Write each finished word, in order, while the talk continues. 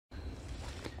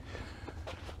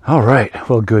All right,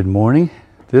 well, good morning.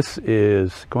 This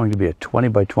is going to be a 20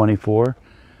 by 24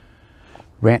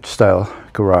 ranch style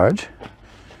garage.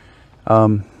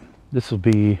 This will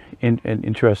be an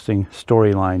interesting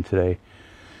storyline today.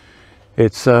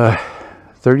 It's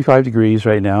 35 degrees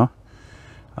right now.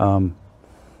 It's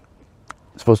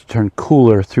supposed to turn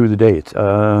cooler through the day. It's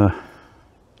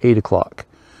 8 o'clock.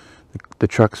 The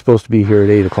truck's supposed to be here at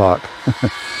 8 o'clock.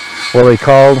 Well, they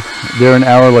called. They're an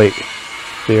hour late.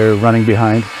 They're running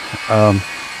behind.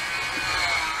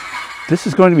 This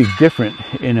is going to be different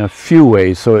in a few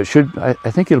ways, so it should. I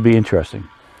think it'll be interesting.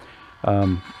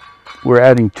 We're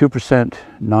adding 2%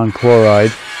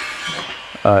 non-chloride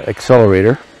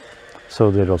accelerator so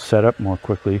that it'll set up more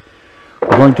quickly.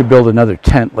 We're going to build another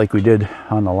tent like we did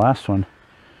on the last one.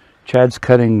 Chad's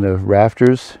cutting the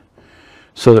rafters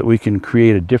so that we can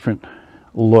create a different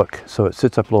look so it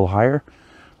sits up a little higher.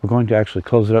 We're going to actually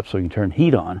close it up so we can turn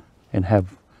heat on and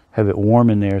have it warm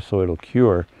in there so it'll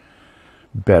cure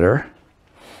better.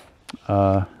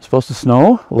 It's supposed to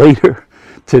snow later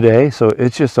today, so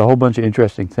it's just a whole bunch of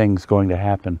interesting things going to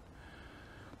happen.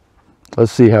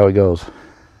 Let's see how it goes.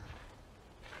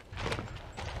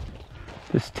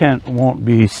 This tent won't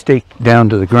be staked down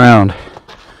to the ground.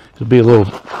 It'll be a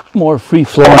little more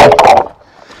free-flowing.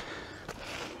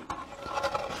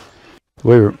 The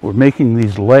way we're making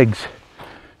these legs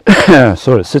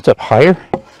so it sits up higher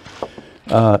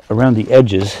around the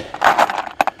edges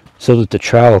so that the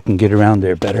trowel can get around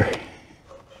there better.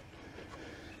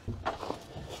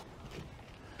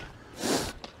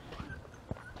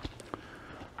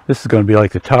 This is going to be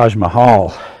like the Taj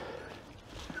Mahal.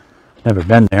 Never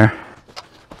been there.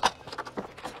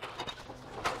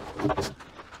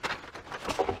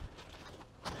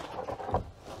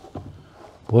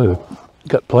 Boy, we've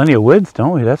got plenty of width,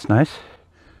 don't we? That's nice.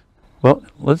 Well,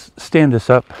 let's stand this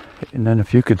up, and then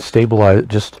if you could stabilize it,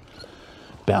 just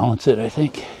balance it, I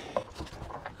think.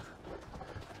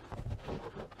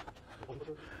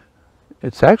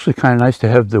 It's actually kind of nice to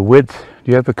have the width.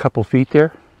 Do you have a couple feet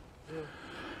there? Yeah.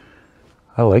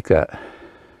 I like that.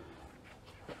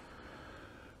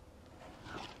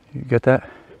 You get that?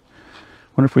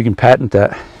 Wonder if we can patent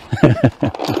that.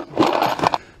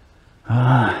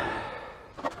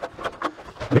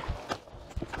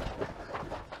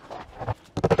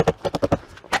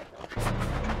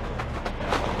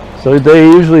 So they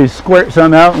usually squirt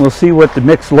some out and we'll see what the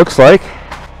mix looks like.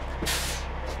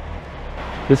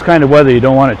 This kind of weather you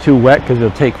don't want it too wet because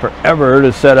it'll take forever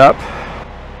to set up.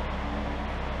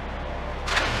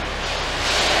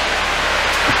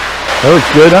 That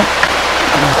looks good, huh?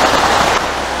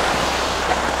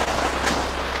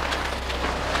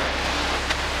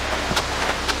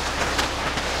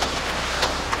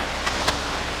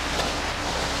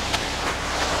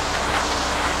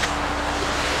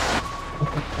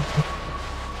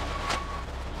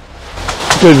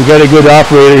 Good, we got a good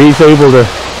operator. He's able to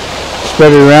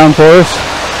spread it around for us.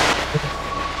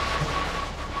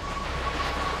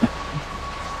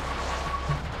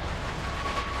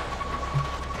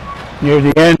 Near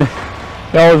the end,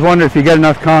 you always wonder if you get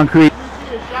enough concrete.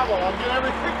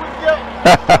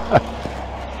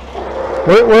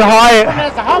 We're high.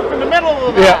 There's a hump in the middle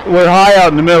of that. Yeah, we're high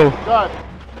out in the middle. Good.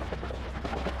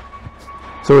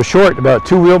 So we're short about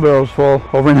 2 wheelbarrows full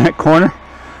over in that corner,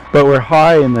 but we're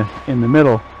high in the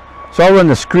middle. So I'll run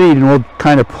the screen and we'll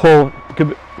kind of pull.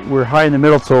 We're high in the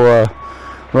middle, so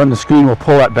run the screen. We'll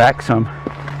pull that back some.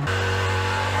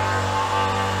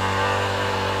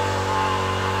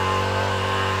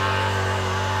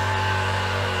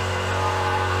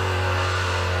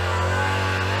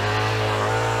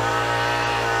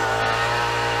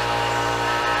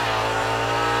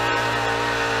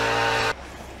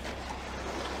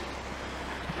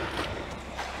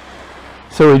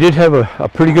 So we did have a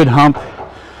pretty good hump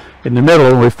in the middle,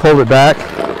 and we've pulled it back.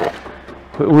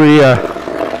 But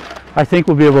I think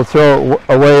we'll be able to throw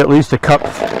away at least a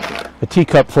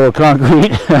teacup full of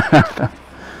concrete.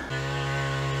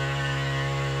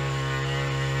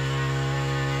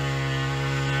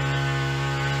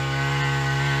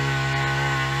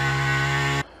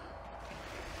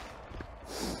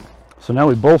 So now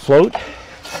we bull float.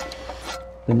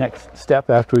 The next step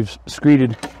after we've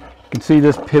screeded, you can see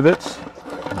this pivots.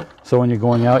 So when you're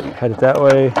going out, you head it that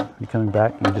way. You're coming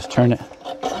back, and you just turn it.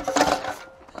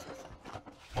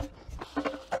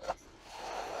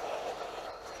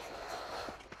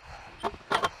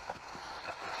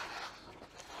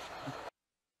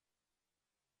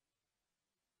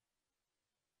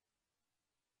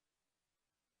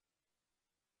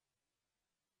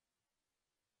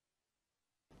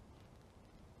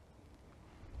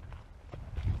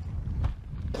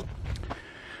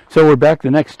 So we're back the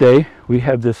next day. We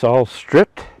have this all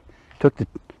stripped. Took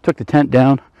the tent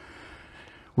down.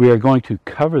 We are going to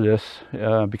cover this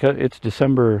because it's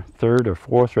December 3rd or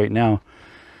 4th right now.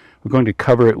 We're going to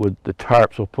cover it with the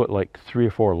tarps. We'll put like 3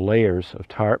 or 4 layers of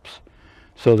tarps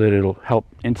so that it'll help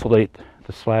insulate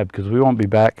the slab, because we won't be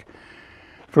back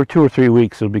for 2 or 3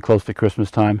 weeks. It'll be close to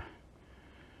Christmas time.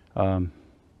 So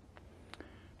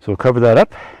we'll cover that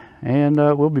up, and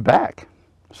we'll be back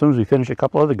as soon as we finish a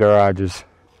couple of the garages.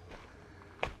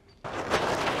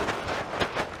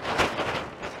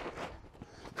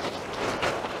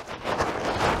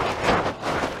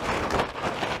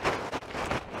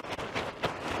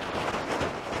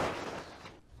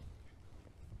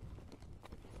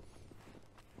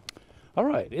 All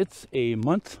right, it's a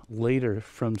month later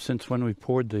since when we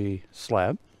poured the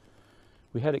slab.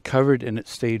 We had it covered and it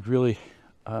stayed really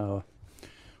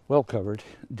well covered.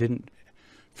 Didn't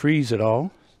freeze at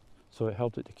all, so it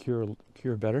helped it to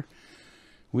cure better.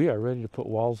 We are ready to put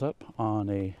walls up on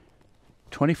a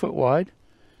 20-foot wide,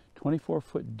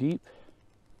 24-foot deep,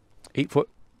 8-foot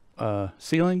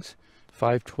ceilings,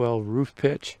 512 roof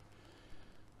pitch.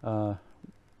 There'll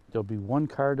be 1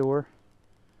 car door,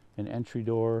 an entry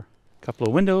door, couple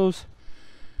of windows,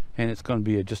 and it's going to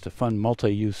be just a fun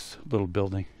multi-use little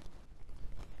building.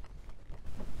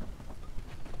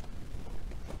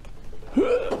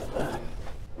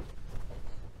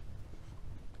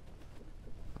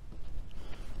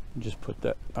 Just put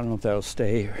that, I don't know if that'll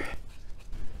stay, or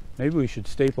maybe we should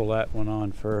staple that one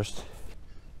on first.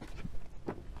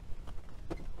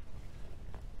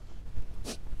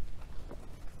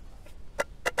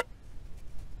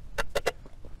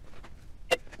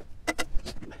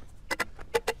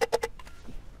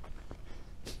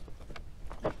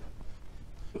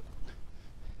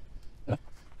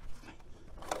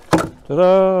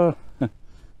 Ta-da!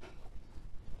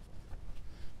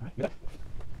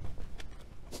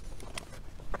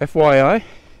 FYI,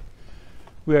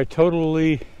 we are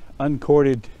totally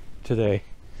uncorded today.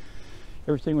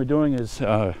 Everything we're doing is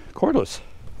cordless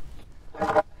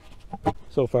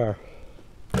so far.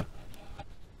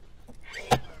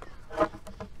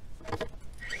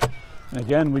 And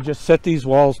again, we just set these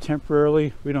walls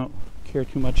temporarily. We don't care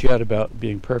too much yet about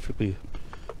being perfectly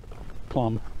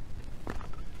plumb.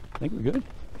 I think we're good.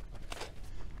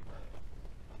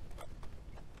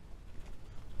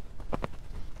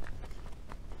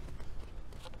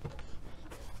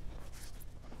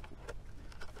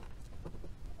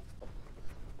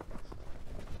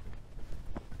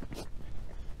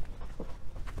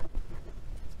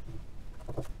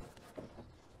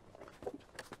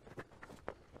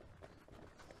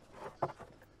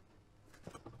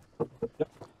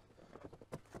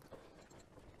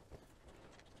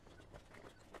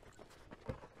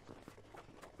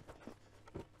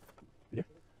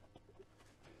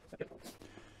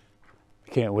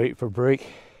 Can't wait for break.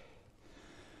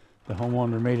 The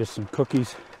homeowner made us some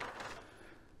cookies.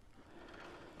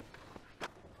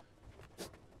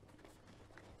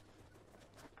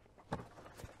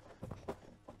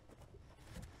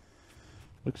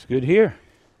 Looks good here.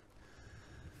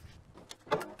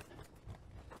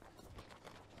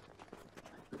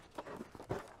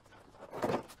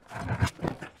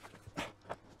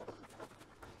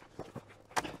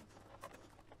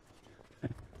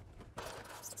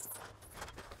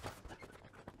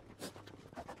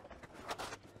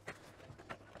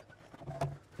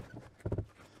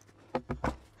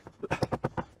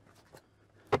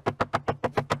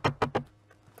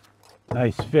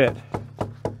 Nice fit.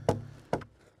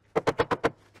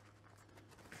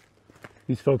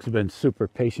 These folks have been super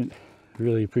patient.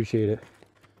 Really appreciate it.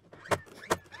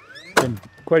 Been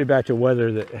quite a batch of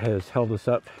weather that has held us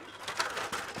up,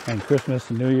 and Christmas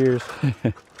and New Year's.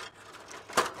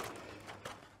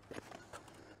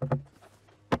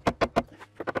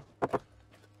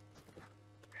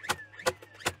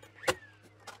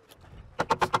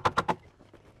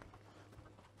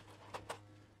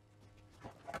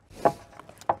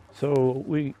 So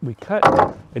we cut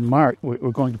and mark. We're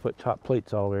going to put top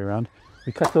plates all the way around.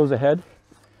 We cut those ahead.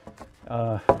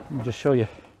 Let me just show you.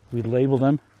 We label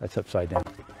them. That's upside down.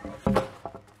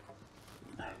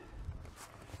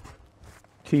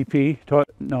 TP.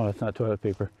 No, that's not toilet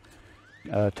paper.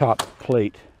 Top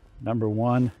plate number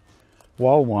 1,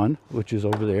 wall 1, which is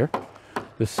over there.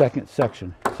 The second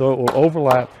section. So it will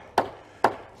overlap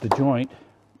the joint.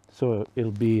 So it'll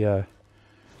be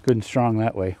good and strong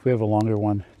that way. We have a longer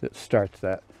one that starts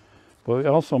that. But we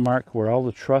also mark where all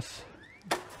the trusses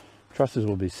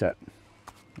will be set,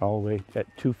 all the way at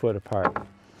 2 foot apart.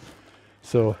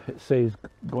 So it saves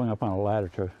going up on a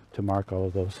ladder to mark all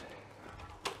of those.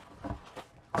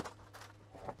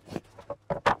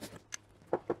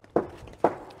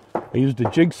 I used a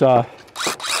jigsaw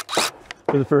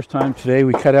for the first time today.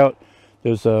 We cut out,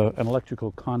 there's an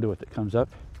electrical conduit that comes up.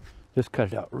 This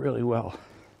cut it out really well.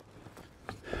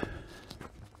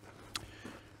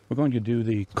 We're going to do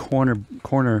the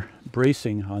corner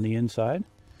bracing on the inside.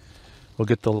 We'll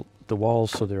get the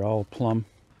walls so they're all plumb.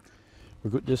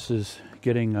 This is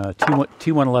getting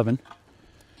T111.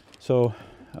 So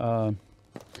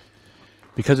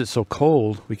because it's so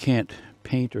cold, we can't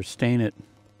paint or stain it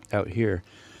out here.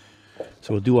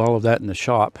 So we'll do all of that in the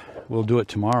shop. We'll do it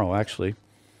tomorrow, actually.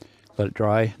 Let it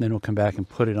dry, then we'll come back and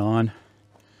put it on.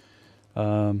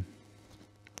 And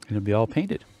it'll be all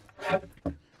painted.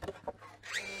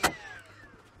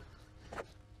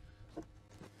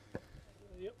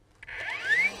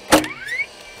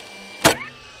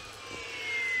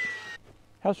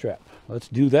 House wrap. Let's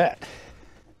do that.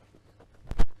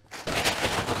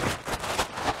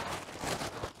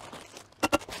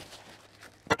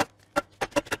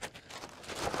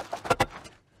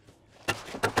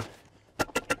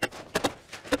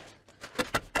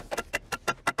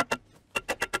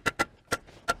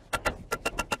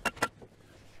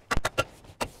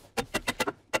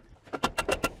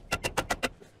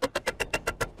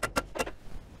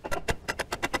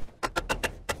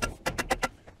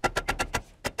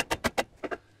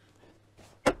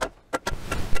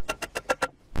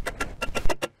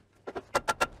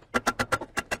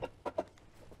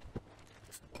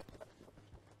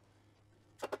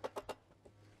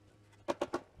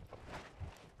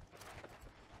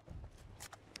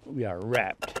 We are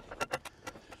wrapped.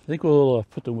 I think we'll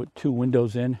put the two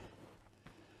windows in.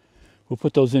 We'll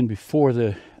put those in before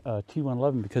the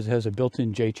T111 because it has a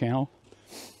built-in J channel.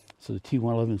 So the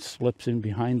T111 slips in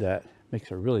behind that.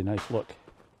 Makes a really nice look.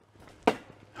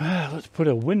 Let's put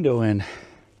a window in.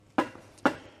 You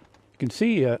can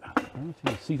see, I don't know if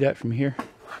you can see that from here.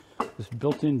 This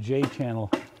built-in J channel.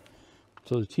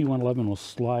 So the T111 will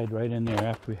slide right in there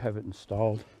after we have it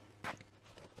installed.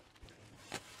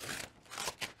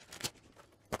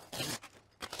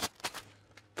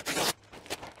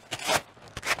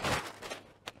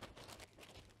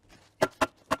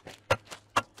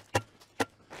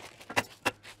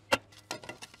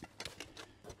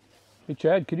 Hey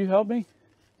Chad, could you help me?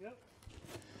 Yep.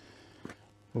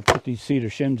 We'll put these cedar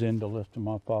shims in to lift them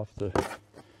up off the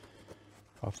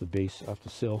base, off the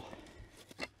sill.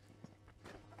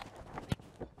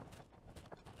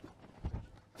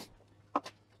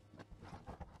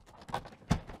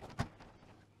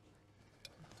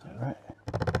 All right.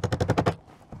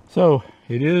 So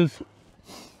it is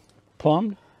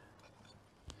plumbed.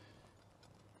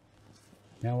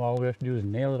 Now all we have to do is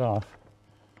nail it off.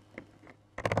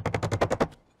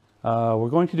 We're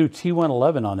going to do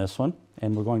T111 on this one,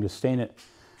 and we're going to stain it.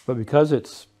 But because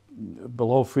it's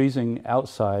below freezing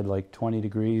outside, like 20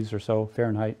 degrees or so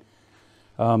Fahrenheit,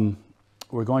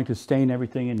 we're going to stain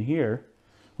everything in here.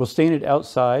 We'll stain it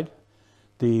outside.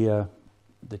 The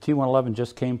T111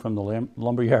 just came from the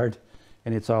lumber yard,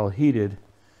 and it's all heated.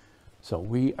 So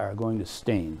we are going to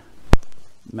stain.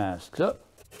 Masks up.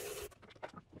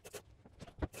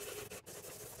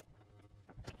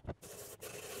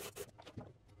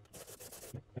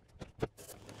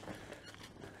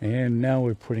 And now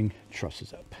we're putting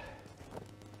trusses up.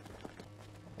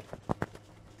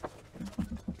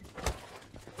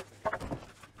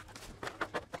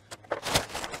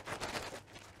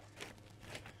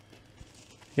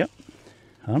 Yep,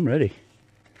 I'm ready,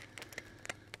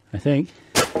 I think.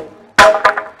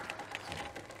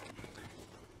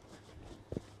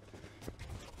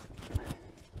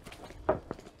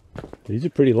 These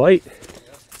are pretty light.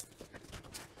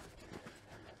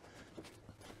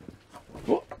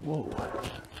 Whoa.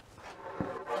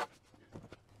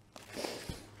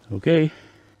 Okay.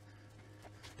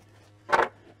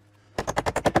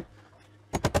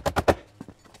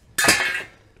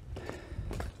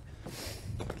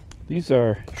 These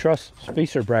are truss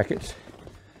spacer brackets.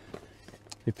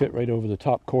 They fit right over the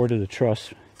top cord of the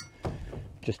truss.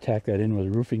 Just tack that in with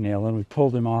a roofing nail, and we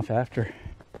pulled them off after.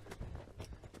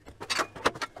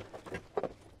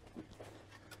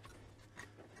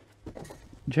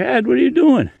 Chad, what are you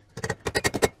doing?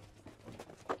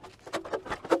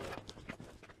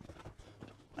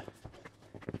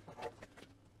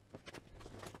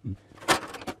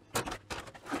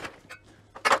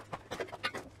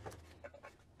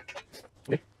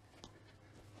 Okay.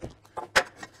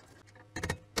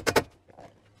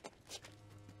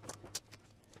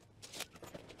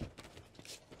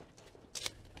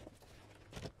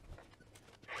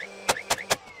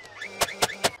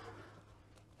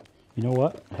 You know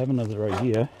what? I have another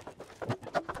idea.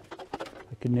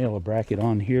 I could nail a bracket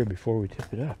on here before we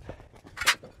tip it up.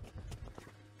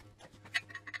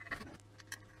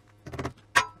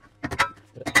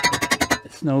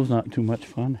 snow's not too much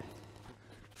fun.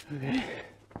 Okay.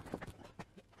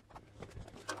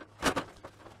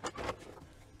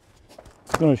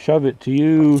 I'm going to shove it to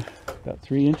you about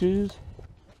 3 inches.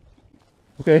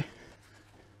 Okay.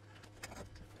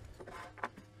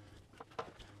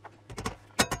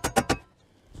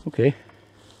 Okay.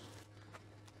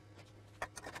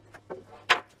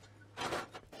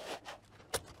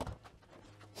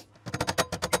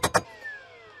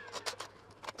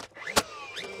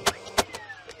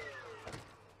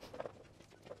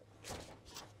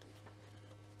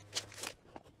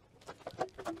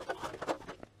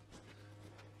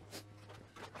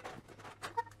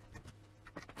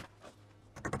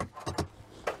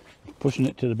 Pushing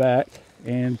it to the back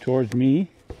and towards me.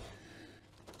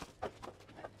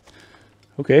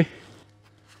 Okay.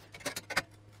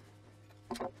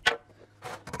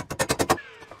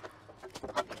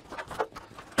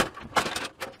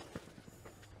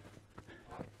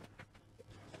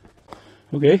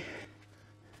 Okay.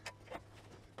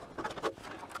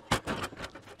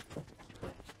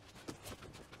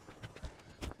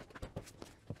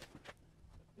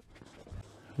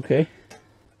 Okay.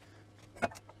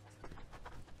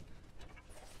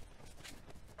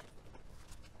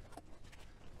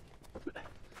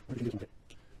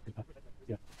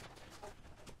 Yeah.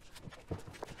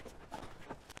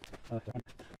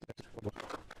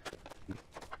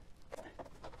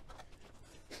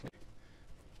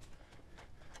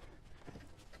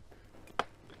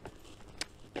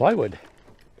 Plywood.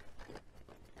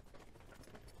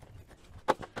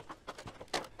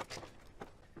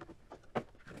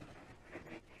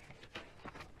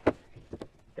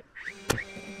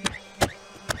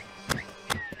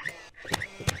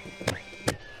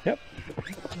 Yep.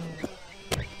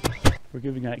 We're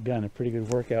giving that gun a pretty good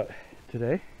workout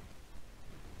today.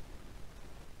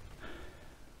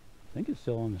 I think it's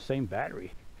still on the same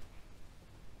battery.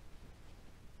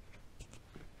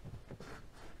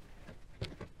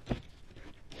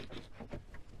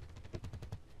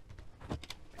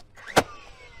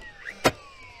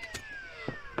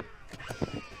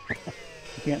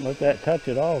 You can't let that touch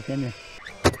at all, can you?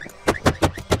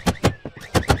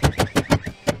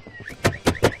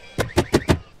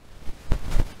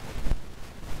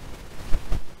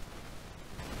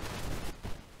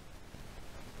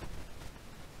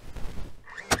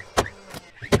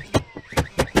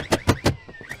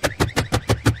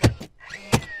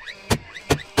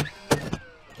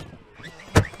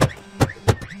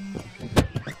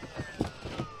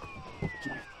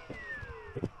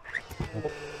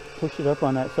 Push it up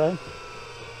on that side.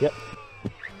 Yep.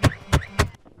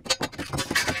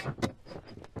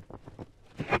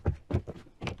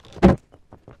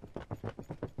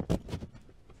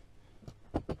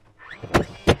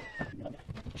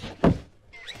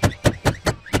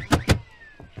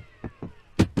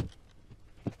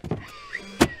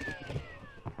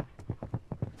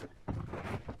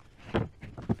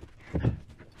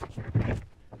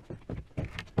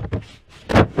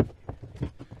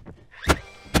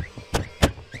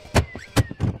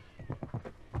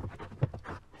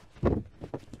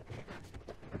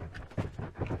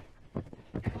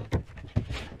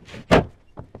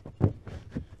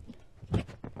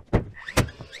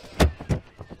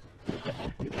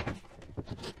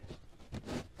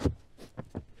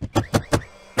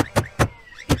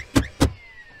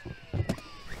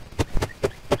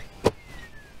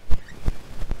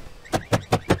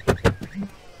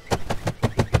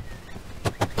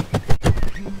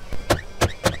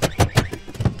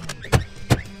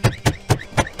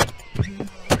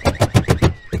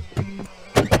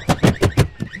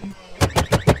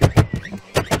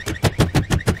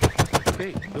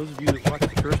 Those of you that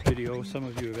watched the first video, some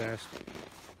of you have asked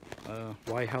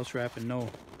why house wrap and no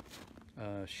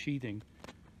sheathing.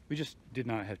 We just did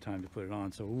not have time to put it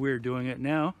on, so we're doing it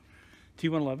now.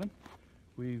 T111.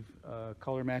 We've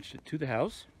color matched it to the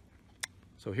house.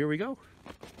 So here we go.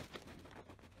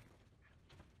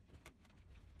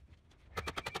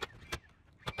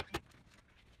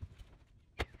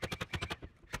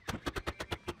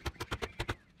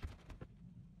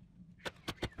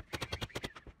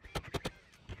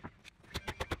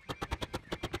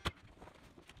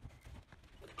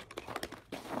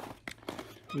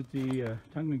 With the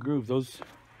tongue and groove, those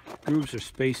grooves are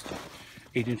spaced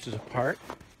 8 inches apart,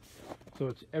 so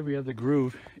it's every other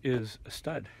groove is a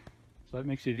stud, so that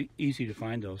makes it easy to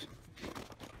find those.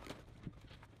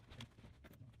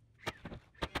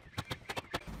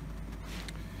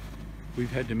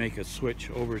 We've had to make a switch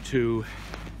over to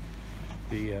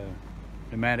the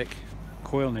pneumatic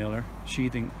coil nailer,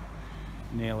 sheathing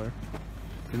nailer.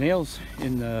 The nails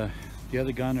in the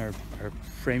other gun are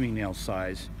framing nail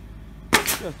size.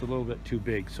 just a little bit too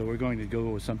big, so we're going to go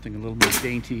with something a little more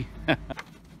dainty.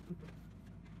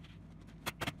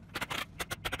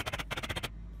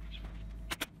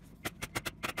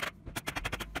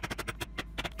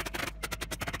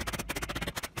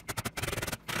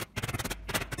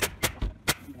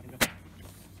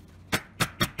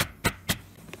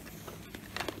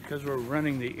 Because we're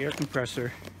running the air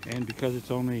compressor, and because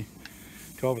it's only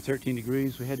 12 or 13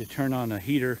 degrees, we had to turn on a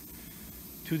heater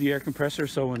to the air compressor,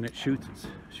 so when it shoots, it's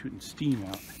shooting steam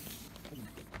out.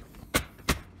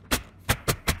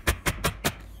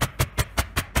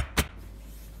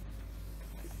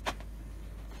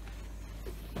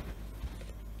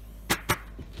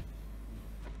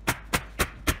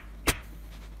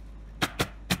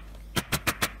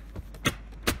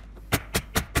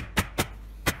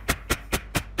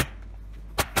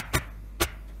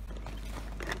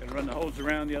 Gonna run the hose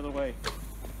around the other way.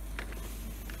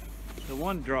 The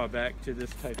one drawback to this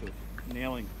type of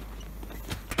nailing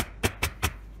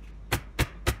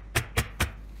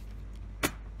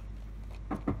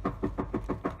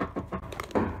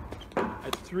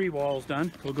that's 3 walls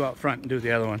done. We'll go out front and do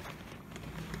the other one.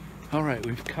 All right,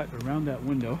 we've cut around that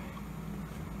window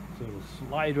so it'll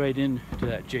slide right into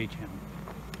that J-channel.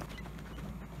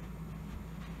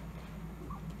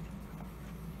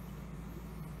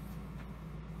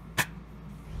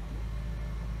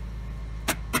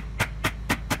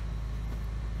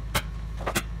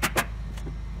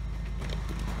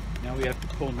 Now we have to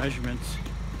pull measurements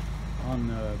on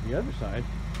the other side.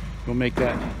 We'll make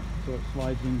that so it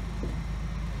slides in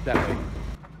that way.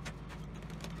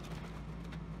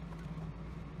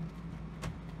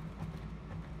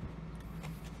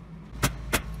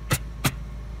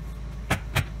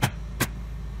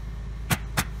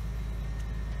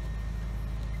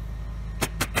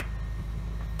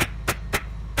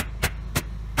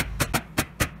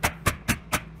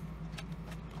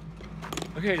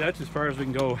 Okay, that's as far as we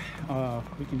can go.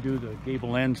 We can do the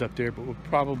gable ends up there, but we'll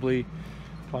probably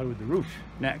plywood the roof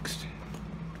next.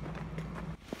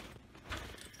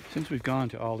 Since we've gone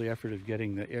to all the effort of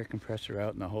getting the air compressor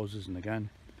out and the hoses and the gun,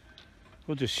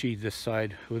 we'll just sheathe this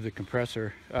side with the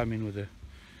compressor, with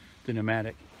the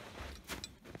pneumatic.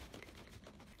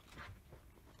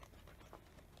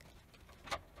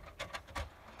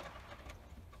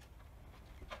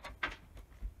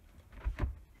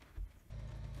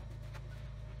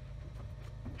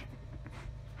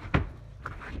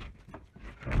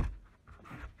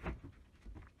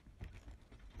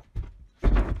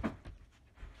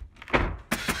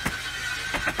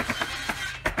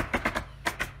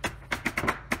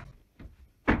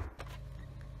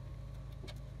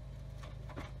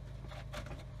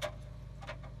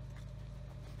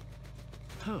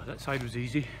 Oh, that side was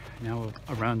easy. Now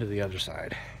around to the other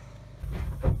side.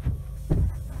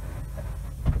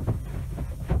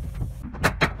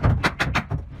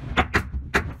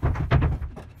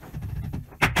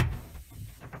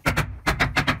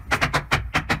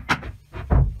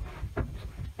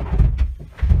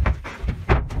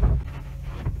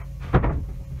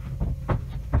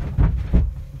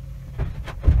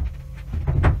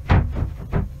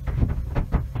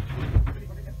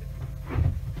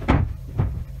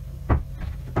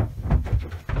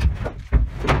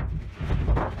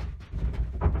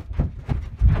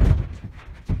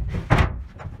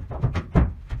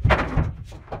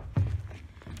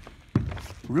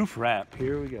 Roof wrap,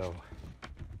 here we go.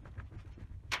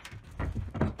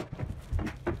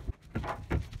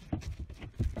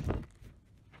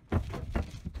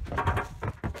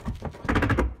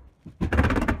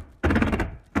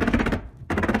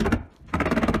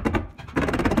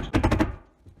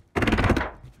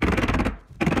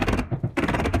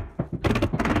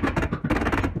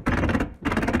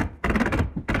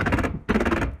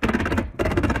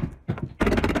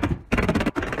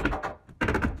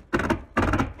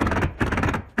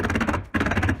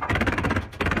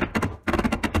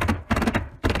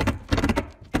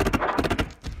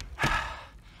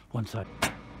 One side.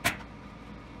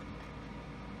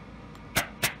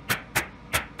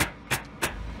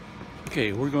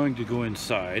 Okay, we're going to go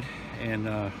inside, and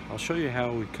I'll show you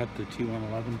how we cut the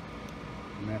T111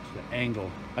 to match the angle.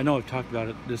 I know I've talked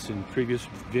about this in previous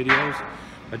videos.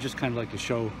 I just kind of like to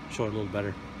show it a little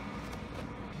better.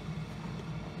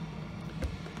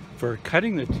 For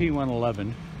cutting the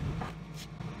T111,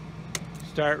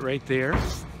 start right there.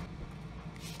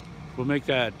 We'll make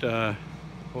that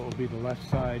what will be the left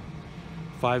side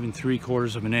 5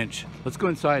 3/4 of an inch. Let's go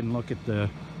inside and look at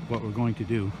what we're going to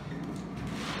do.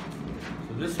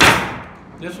 So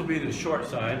this will be the short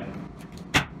side,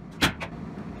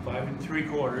 5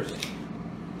 3/4.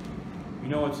 You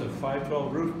know it's a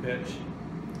 512 roof pitch,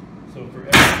 So for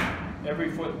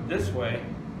every foot this way,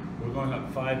 we're going up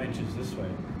 5 inches this way.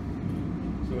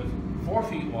 So it's 4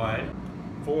 feet wide,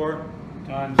 4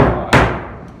 times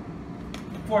 5.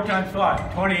 4 times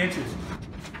 5, 20 inches.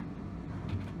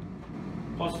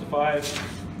 Plus the 5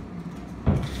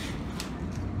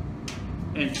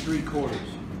 3/4.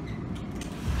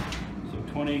 So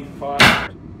 25.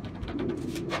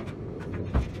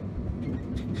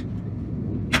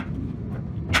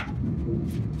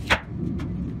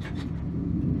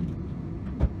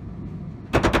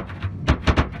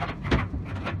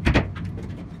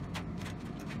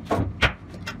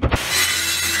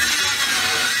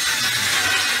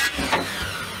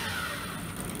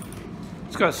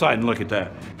 Let's go outside and look at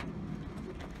that.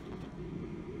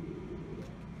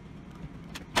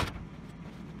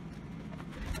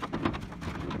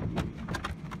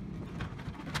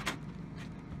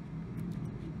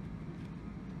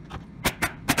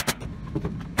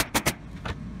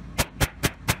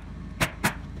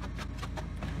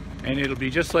 And it'll be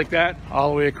just like that all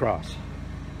the way across.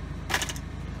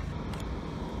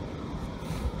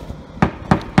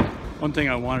 One thing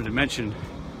I wanted to mention,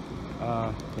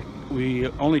 we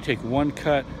only take one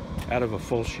cut out of a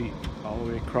full sheet all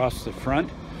the way across the front.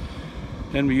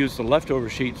 Then we use the leftover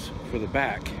sheets for the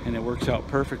back, and it works out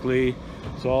perfectly.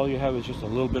 So all you have is just a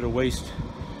little bit of waste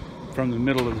from the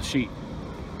middle of the sheet.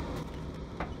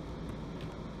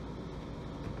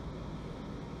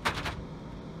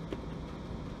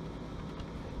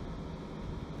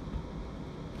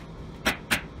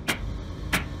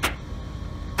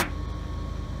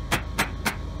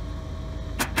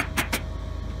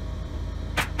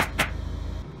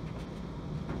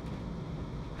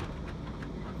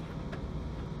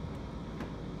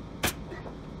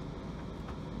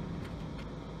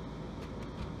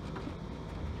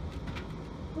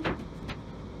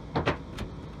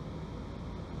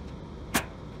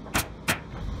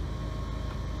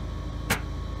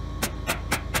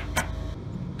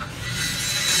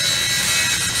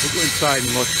 We'll go inside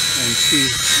and look and see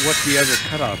what the other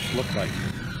cutoffs look like.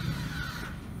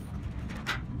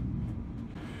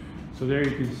 So there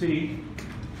you can see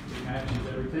it matches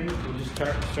everything. We'll just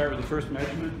start with the first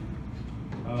measurement,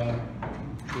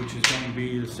 which is going to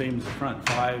be the same as the front,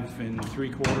 5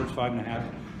 3/4, 5.5,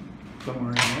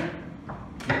 somewhere in there.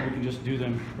 And we can just do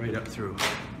them right up through.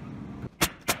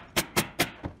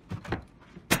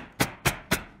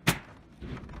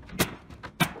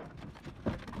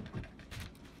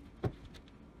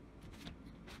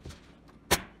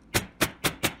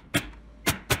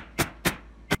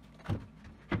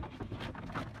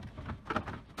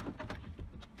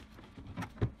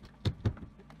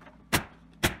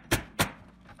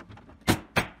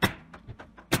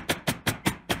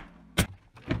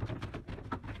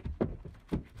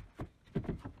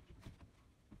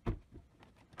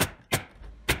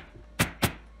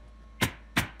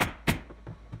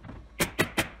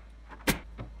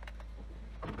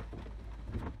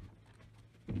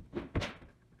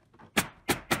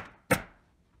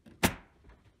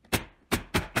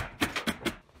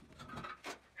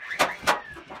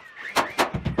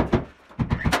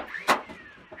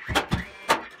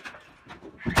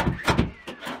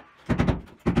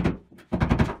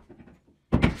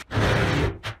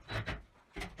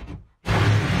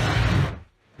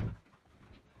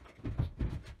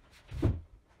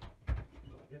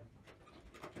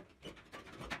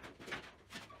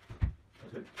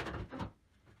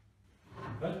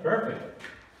 That's perfect.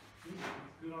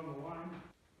 Good on the line.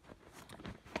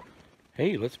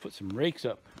 Hey, let's put some rakes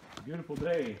up. Beautiful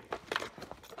day.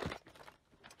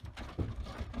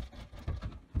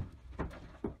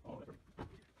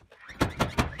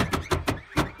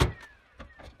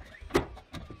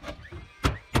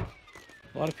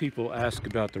 A lot of people ask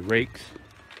about the rakes,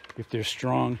 if they're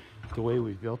strong the way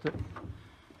we built it.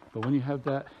 But when you have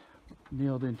that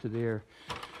nailed into there,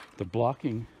 the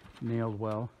blocking nailed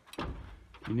well,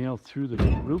 you nail through the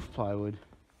roof plywood,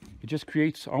 it just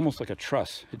creates almost like a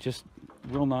truss. It just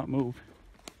will not move.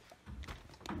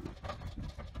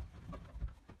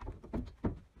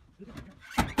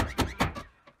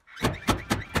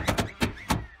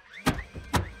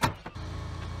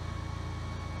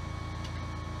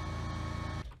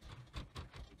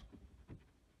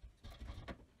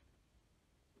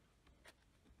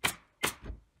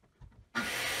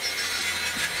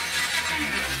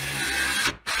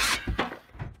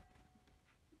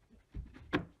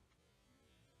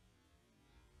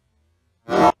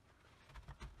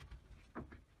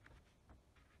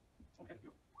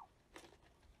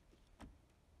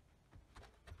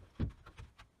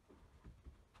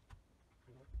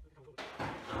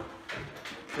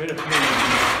 Right up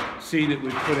here, see that we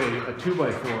put a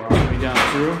 2x4 all the way down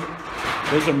through.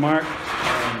 There's a mark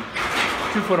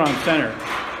 2 foot on center,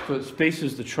 so it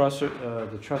spaces the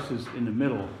trusses in the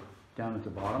middle down at the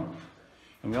bottom.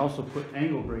 And we also put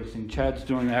angle bracing. Chad's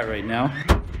doing that right now.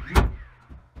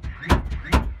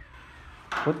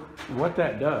 What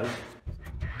that does,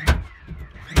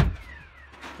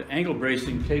 the angle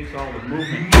bracing takes all the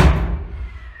movement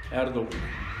out of the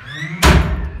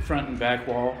front and back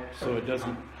wall so it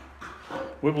doesn't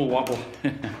wibble wobble.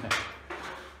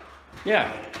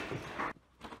 Yeah.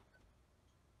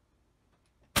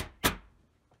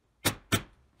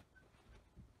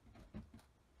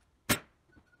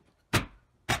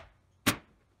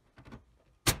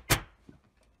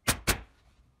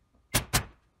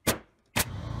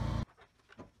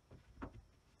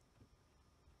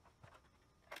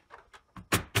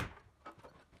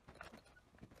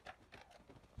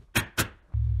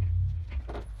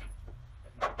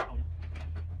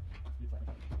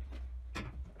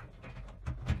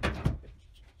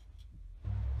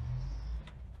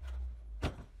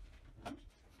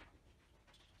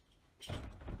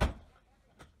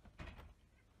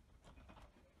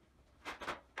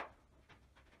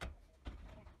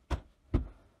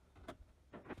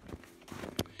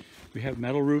 We have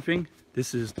metal roofing.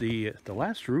 This is the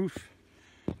last roof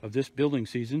of this building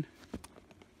season.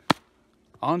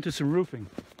 On to some roofing.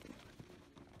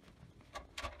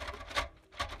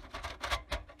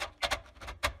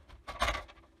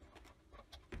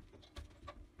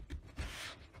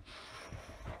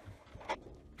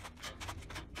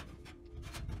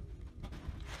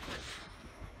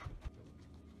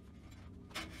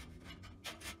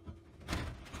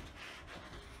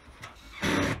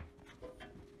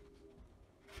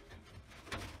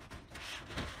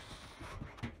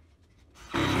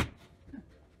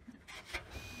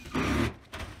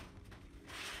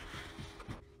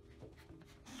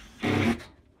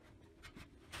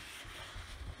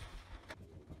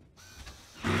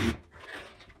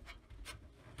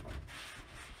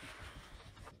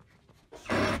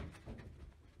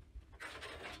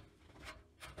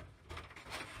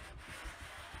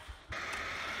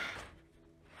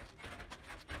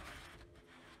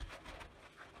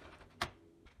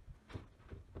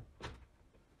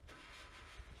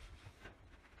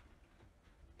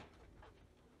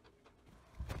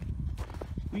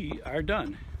 We are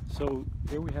done. So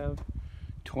here we have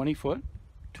 20 foot,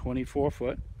 24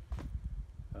 foot,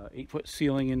 8 foot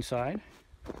ceiling inside,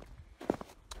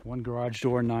 one garage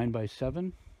door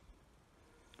 9x7.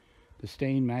 The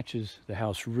stain matches the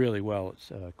house really well.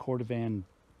 It's Cordovan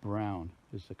brown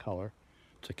is the color.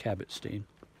 It's a Cabot stain.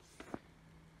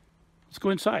 Let's go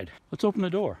inside. Let's open the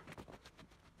door.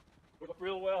 Look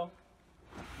real well.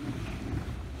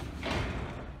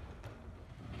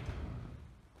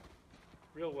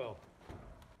 Real well.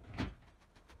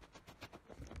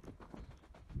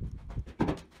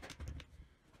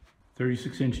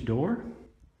 "36-inch door,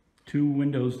 2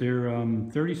 windows. They're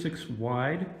 36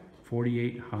 wide,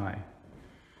 48 high.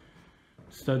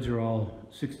 Studs are all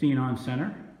 16 on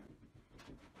center.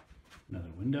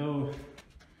 Another window.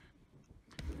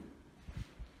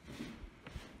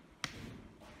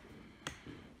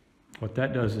 What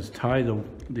that does is tie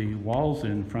the walls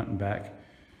in front and back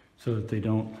so that they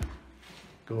don't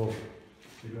go.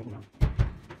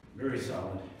 Very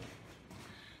solid.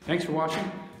 Thanks for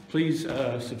watching. Please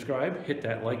subscribe, hit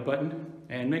that like button,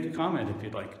 and make a comment if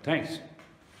you'd like. Thanks.